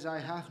says, I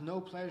have no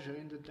pleasure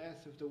in the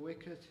death of the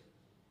wicked,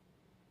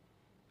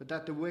 but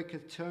that the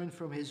wicked turn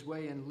from his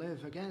way and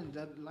live. Again,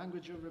 that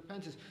language of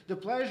repentance. The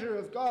pleasure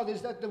of God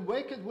is that the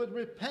wicked would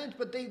repent,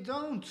 but they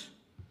don't.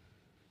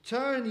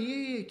 Turn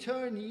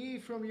ye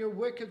from your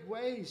wicked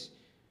ways.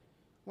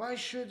 Why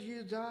should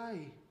you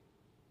die,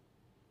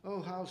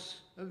 O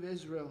house of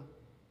Israel?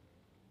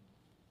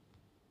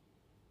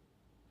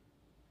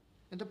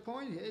 And the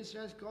point is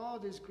that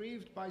God is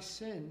grieved by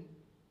sin.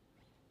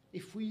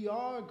 If we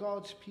are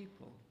God's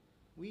people,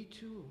 we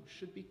too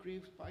should be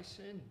grieved by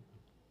sin.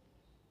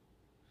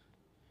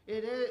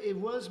 It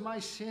was my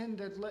sin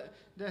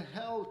that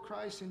held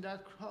Christ in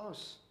that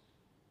cross.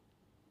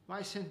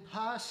 My sin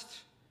past,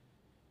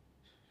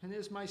 and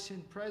is my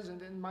sin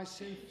present, and my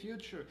sin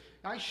future.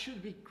 I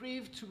should be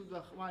grieved to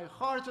my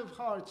heart of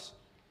hearts,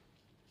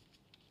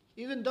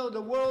 even though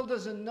the world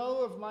doesn't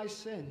know of my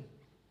sin.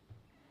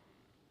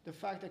 The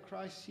fact that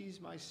Christ sees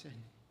my sin,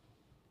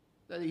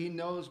 that he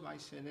knows my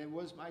sin, it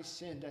was my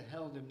sin that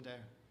held him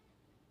there,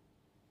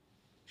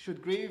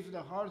 should grieve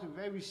the heart of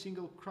every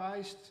single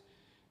Christ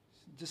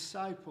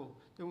disciple,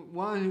 the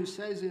one who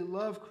says they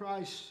love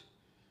Christ,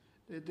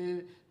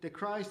 the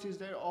Christ is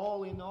their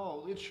all in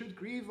all. It should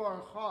grieve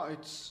our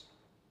hearts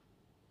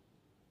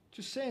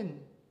to sin,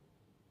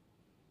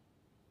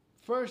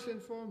 first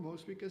and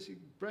foremost, because it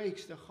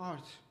breaks the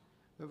heart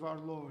of our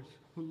Lord,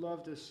 who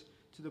loved us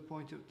to the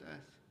point of death.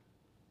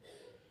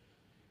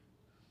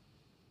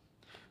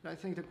 I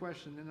think the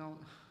question,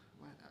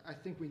 I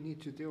think we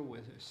need to deal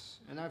with this.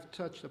 And I've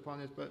touched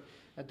upon it, but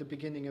at the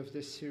beginning of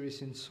this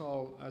series in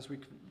Saul, as we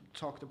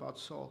talked about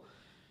Saul,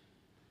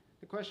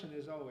 the question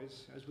is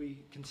always, as we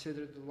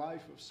consider the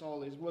life of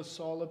Saul, is, was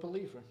Saul a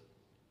believer?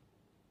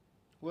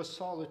 Was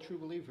Saul a true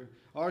believer?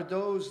 Are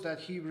those that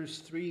Hebrews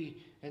 3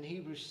 and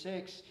Hebrews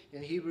 6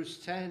 and Hebrews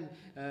 10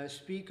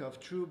 speak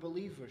of true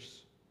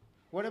believers?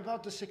 What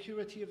about the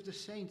security of the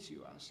saints,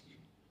 you ask?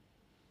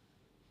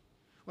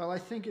 Well, I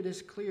think it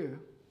is clear.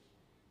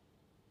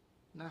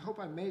 And I hope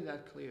I made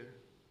that clear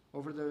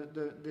over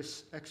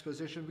this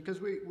exposition,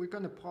 because we're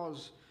going to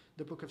pause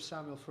the book of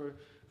Samuel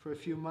for a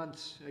few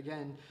months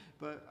again.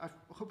 But I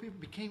hope it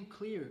became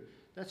clear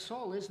that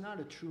Saul is not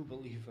a true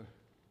believer.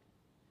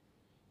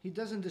 He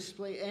doesn't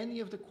display any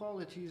of the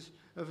qualities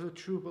of a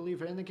true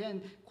believer. And again,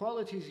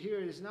 qualities here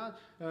is not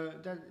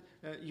that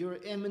you're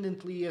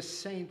eminently a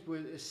saint,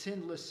 with a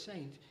sinless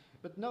saint.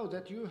 But no,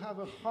 that you have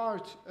a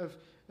heart of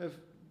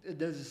a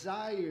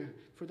desire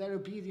for that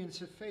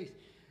obedience of faith.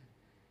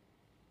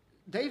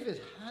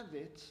 David had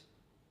it,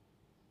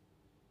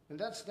 and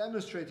that's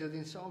demonstrated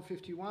in Psalm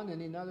 51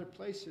 and in other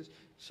places.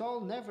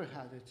 Saul never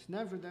had it,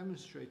 never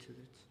demonstrated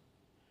it.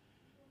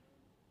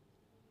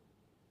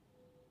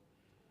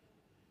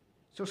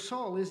 So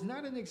Saul is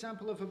not an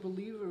example of a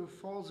believer who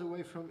falls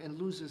away from and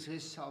loses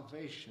his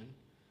salvation,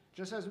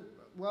 just as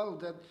well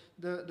that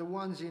the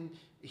ones in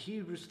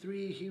Hebrews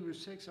 3,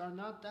 Hebrews 6 are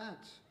not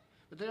that.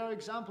 But they are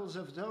examples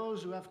of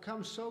those who have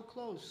come so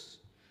close,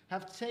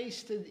 have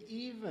tasted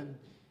even,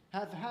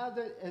 have had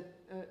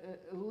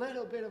a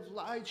little bit of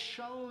light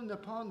shone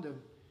upon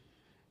them,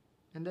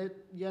 and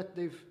yet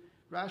they've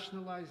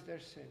rationalized their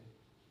sin.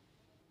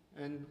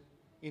 And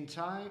in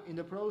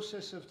the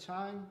process of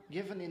time,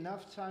 given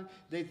enough time,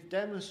 they've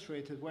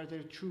demonstrated where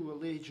their true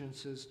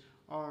allegiances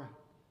are.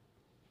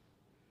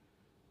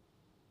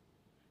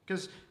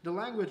 Because the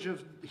language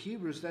of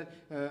Hebrews, that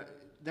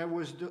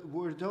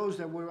were those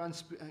that were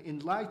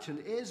enlightened,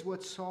 is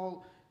what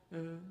Saul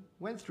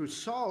went through.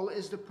 Saul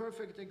is the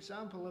perfect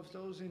example of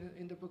those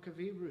in the book of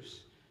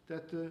Hebrews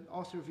that the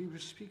author of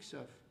Hebrews speaks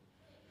of.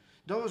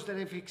 Those that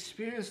have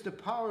experienced the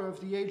power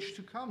of the age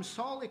to come.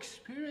 Saul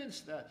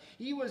experienced that.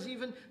 He was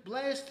even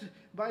blessed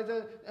by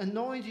the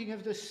anointing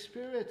of the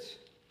Spirit,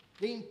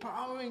 the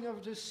empowering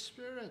of the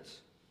Spirit.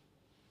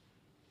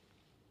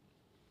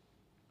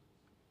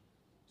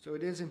 So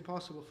it is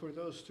impossible for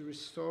those to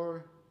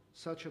restore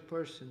such a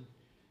person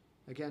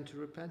again to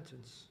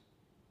repentance.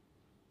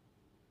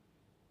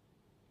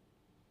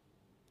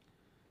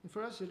 And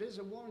for us it is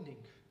a warning.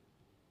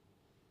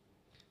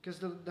 Because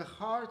the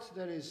heart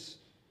that is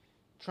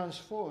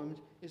transformed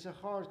is a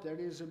heart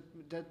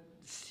that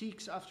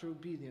seeks after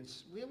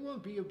obedience. We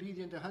won't be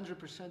obedient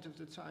 100% of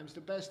the times.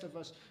 The best of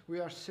us, we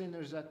are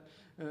sinners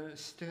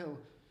still.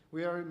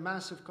 We are a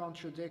massive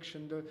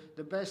contradiction.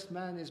 The best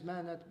man is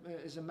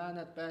a man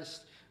at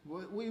best.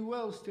 We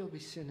will still be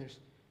sinners.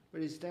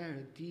 But is there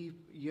a deep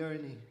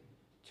yearning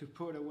to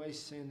put away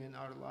sin in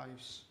our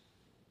lives?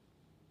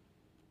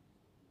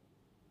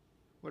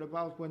 What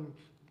about when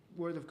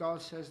Word of God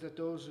says that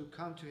those who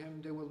come to him,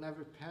 they will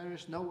never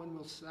perish, no one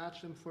will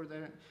snatch them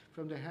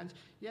from their hands?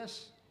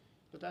 Yes,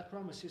 but that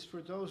promise is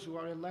for those who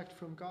are elect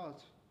from God.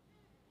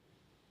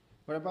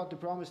 What about the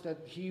promise that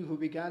he who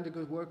began the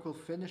good work will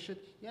finish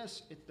it?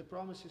 Yes, the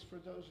promise is for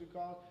those who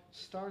God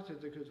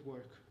started the good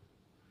work,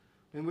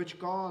 in which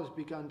God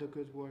began the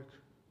good work.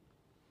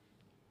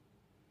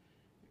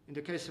 In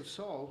the case of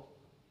Saul,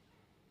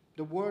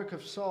 The work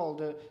of Saul,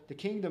 the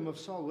kingdom of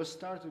Saul, was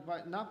started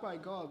not by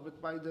God,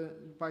 but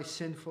by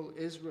sinful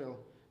Israel,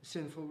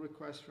 sinful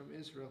request from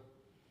Israel.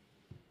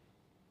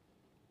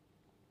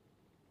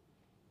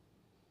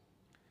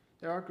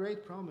 There are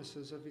great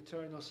promises of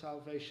eternal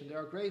salvation. There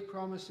are great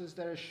promises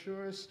that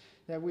assure us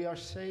that we are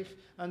safe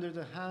in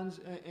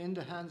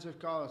the hands of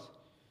God,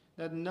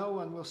 that no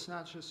one will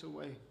snatch us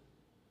away.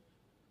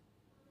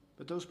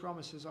 But those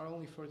promises are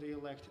only for the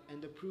elect,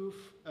 and the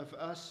proof of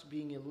us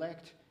being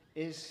elect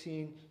is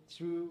seen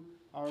through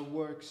our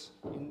works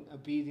in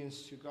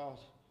obedience to God.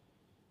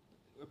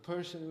 A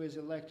person who is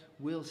elect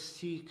will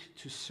seek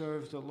to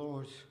serve the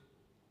Lord.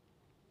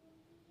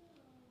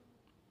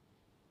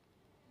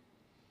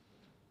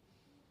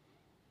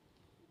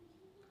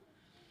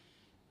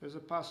 There's a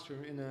pastor,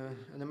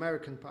 an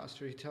American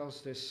pastor, he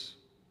tells this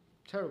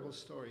terrible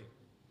story.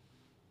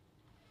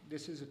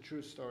 This is a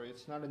true story,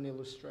 it's not an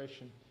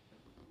illustration.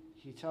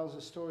 He tells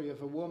a story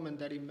of a woman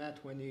that he met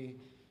when he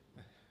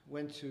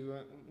went to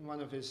one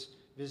of his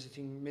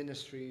visiting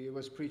ministry. He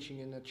was preaching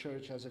in a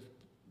church as a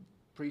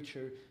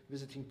preacher,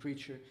 visiting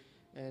preacher,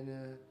 and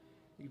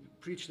he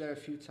preached there a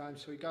few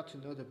times, so he got to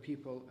know the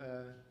people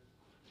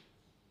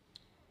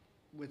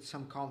with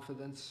some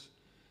confidence.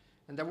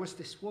 And there was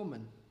this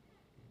woman.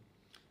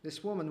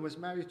 This woman was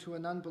married to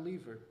an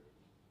unbeliever.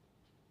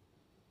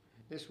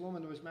 This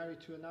woman was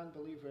married to an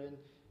unbeliever,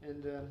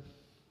 and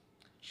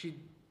she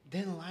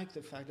didn't like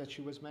the fact that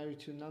she was married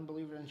to an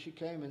unbeliever, and she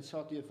came and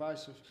sought the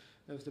advice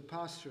of the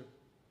pastor.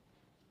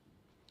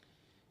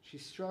 She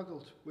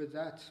struggled with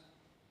that.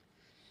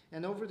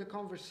 And over the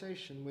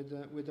conversation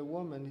with the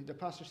woman, the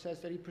pastor says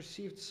that he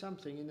perceived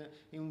something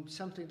in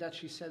something that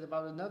she said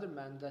about another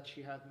man that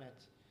she had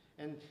met.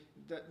 And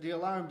the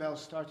alarm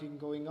bells started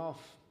going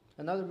off.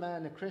 Another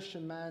man, a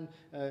Christian man,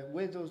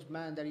 with those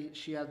men that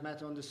she had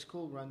met on the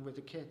school run with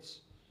the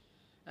kids.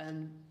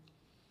 And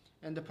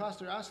the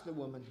pastor asked the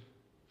woman,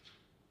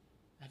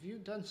 "Have you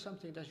done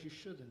something that you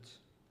shouldn't?"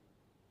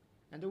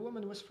 And the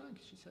woman was frank.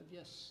 She said,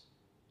 "Yes."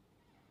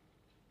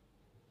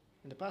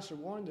 And the pastor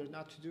warned her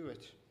not to do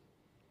it.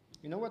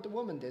 You know what the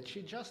woman did?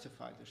 She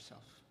justified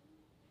herself.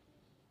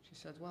 She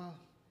said, "Well,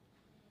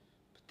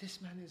 but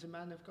this man is a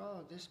man of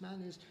God. This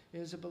man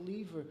is a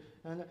believer.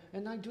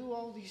 And I do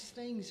all these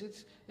things.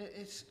 It's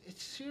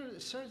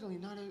certainly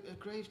not a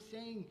grave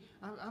thing.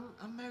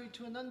 I'm married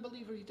to an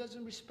unbeliever. He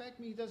doesn't respect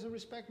me. He doesn't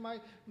respect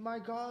my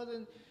God."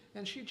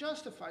 And she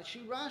justified.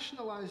 She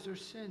rationalized her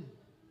sin.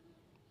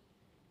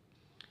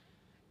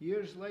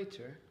 Years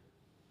later,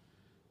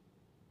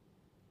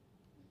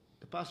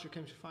 the pastor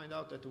came to find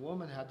out that the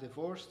woman had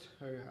divorced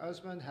her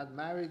husband, had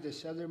married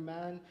this other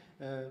man,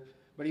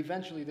 but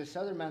eventually this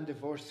other man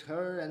divorced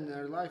her, and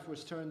her life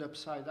was turned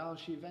upside down.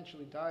 She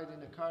eventually died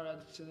in a car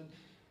accident.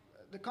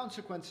 The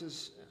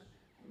consequences,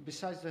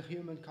 besides the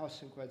human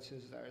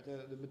consequences there,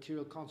 the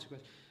material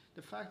consequence,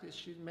 the fact is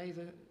she made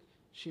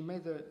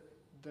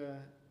the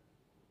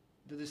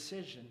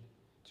decision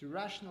to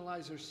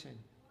rationalize her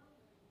sin,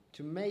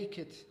 to make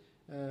it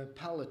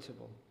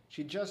palatable.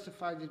 She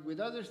justified it with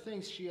other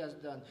things she has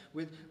done,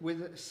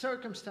 with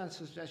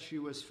circumstances that she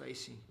was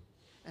facing.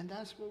 And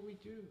that's what we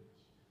do.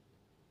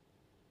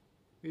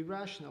 We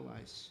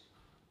rationalize.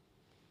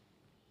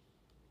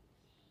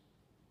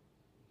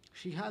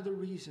 She had her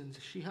reasons,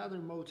 she had her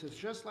motives,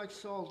 just like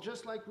Saul,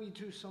 just like we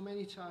do so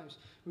many times.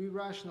 We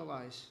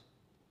rationalize.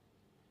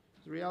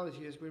 The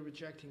reality is we're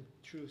rejecting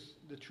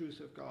the truth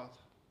of God.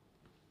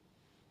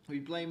 We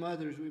blame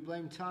others, we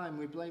blame time,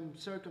 we blame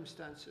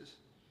circumstances.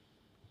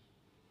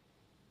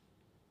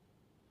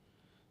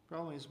 The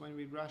problem is when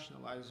we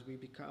rationalize, we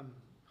become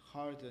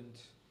hardened.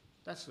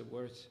 That's the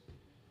word.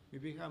 We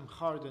become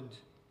hardened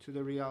to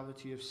the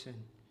reality of sin.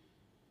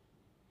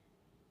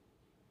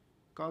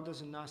 God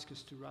doesn't ask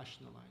us to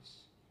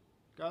rationalize.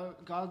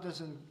 God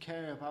doesn't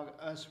care about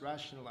us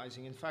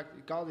rationalizing. In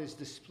fact, God is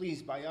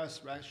displeased by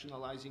us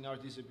rationalizing our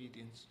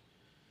disobedience.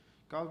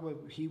 God, what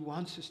He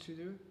wants us to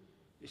do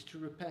is to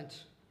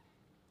repent.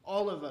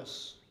 All of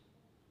us,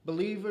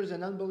 believers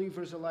and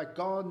unbelievers alike,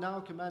 God now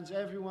commands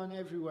everyone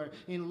everywhere,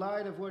 in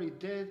light of what He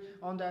did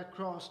on that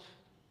cross,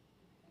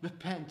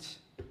 repent.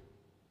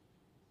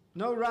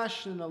 No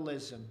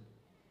rationalism,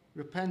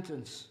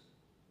 repentance.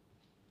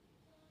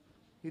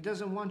 He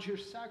doesn't want your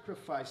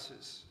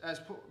sacrifices.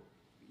 As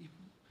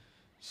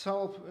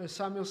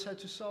Samuel said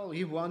to Saul,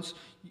 He wants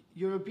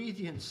your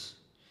obedience.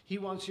 He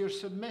wants your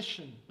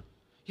submission.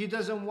 He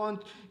doesn't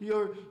want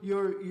your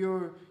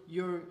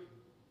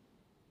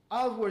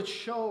outward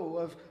show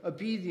of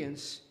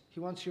obedience. He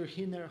wants your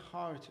inner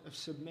heart of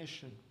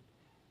submission.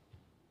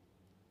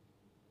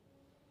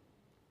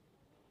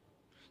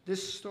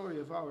 This story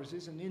of ours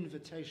is an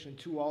invitation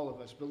to all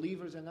of us,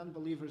 believers and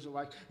unbelievers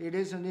alike. It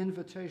is an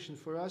invitation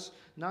for us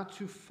not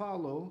to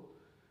follow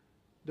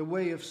the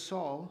way of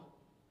Saul,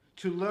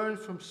 to learn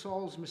from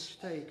Saul's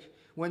mistake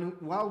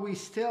while we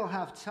still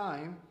have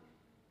time.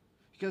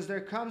 Because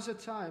there comes a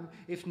time,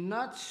 if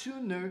not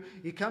sooner,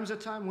 it comes a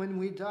time when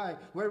we die,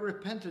 where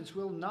repentance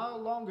will no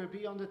longer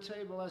be on the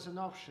table as an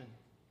option.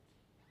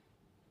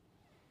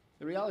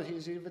 The reality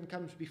is it even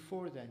comes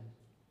before then.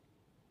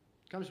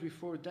 comes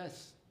before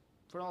death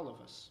for all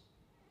of us.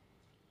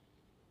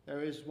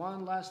 There is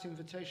one last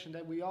invitation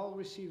that we all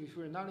receive if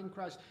we're not in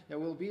Christ. There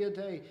will be a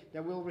day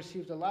that we'll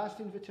receive the last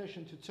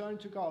invitation to turn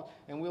to God,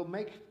 and we'll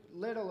make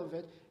little of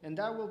it, and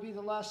that will be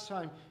the last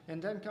time.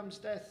 And then comes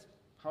death,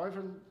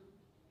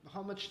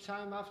 how much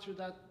time after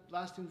that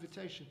last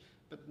invitation,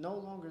 but no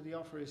longer the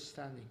offer is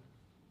standing.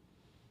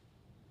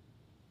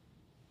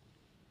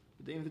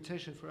 But the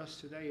invitation for us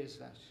today is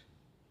that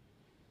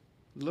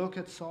look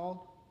at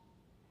Saul,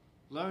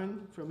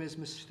 learn from his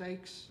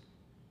mistakes,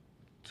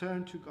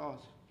 turn to God.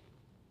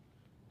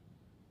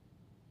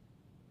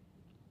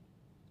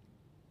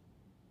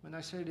 When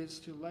I say it's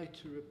too late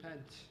to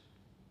repent,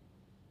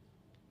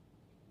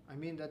 I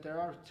mean that there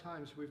are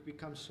times we've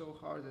become so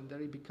hardened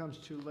that it becomes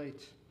too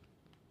late.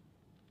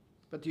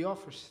 But the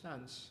offer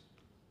stands.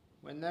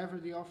 Whenever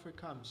the offer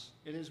comes,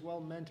 it is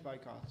well meant by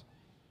God.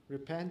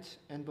 Repent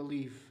and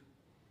believe.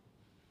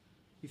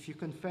 If you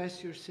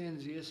confess your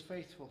sins, He is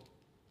faithful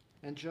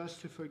and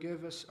just to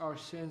forgive us our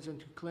sins and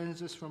to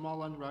cleanse us from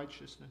all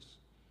unrighteousness.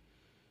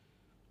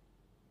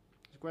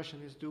 The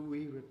question is, do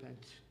we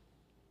repent?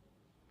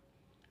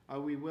 Are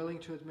we willing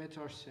to admit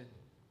our sin?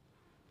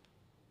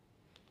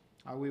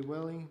 Are we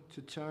willing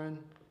to turn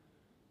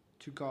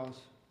to God?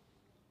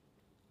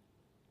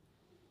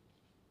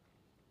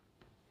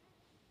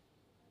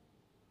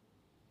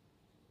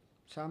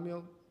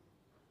 Samuel,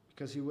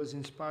 because he was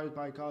inspired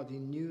by God, he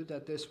knew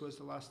that this was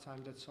the last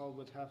time that Saul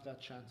would have that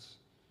chance.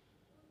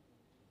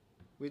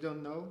 We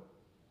don't know.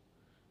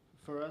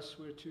 For us,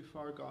 we're too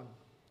far gone.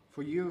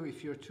 For you,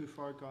 if you're too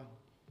far gone.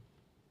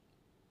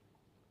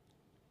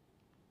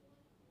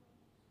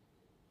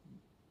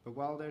 But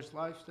while there's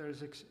life,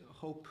 there's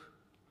hope,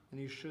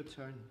 and you should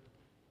turn.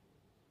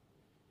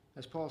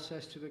 As Paul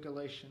says to the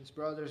Galatians,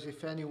 brothers,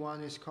 if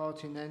anyone is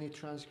caught in any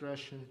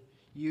transgression,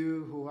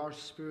 you who are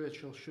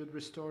spiritual should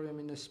restore him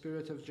in the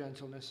spirit of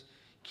gentleness.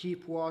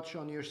 Keep watch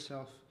on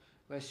yourself,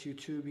 lest you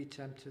too be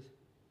tempted.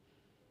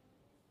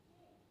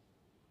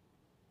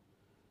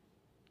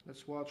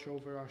 Let's watch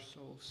over our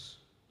souls.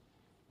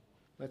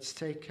 Let's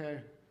take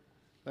care,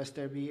 lest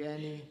there be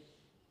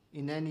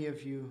in any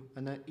of you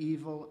an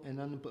evil and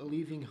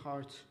unbelieving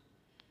heart,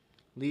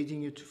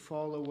 leading you to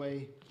fall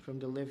away from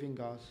the living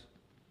God.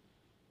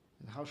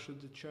 And how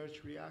should the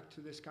church react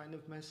to this kind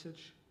of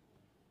message?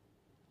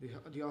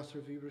 The author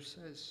of Hebrews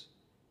says,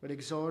 but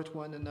exhort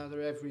one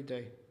another every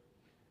day,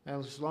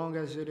 as long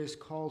as it is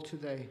called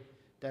today,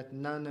 that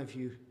none of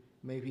you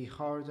may be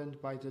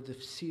hardened by the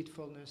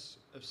deceitfulness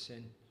of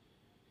sin.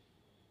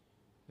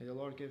 May the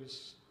Lord give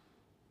us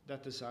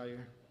that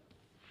desire.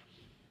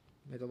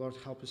 May the Lord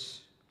help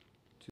us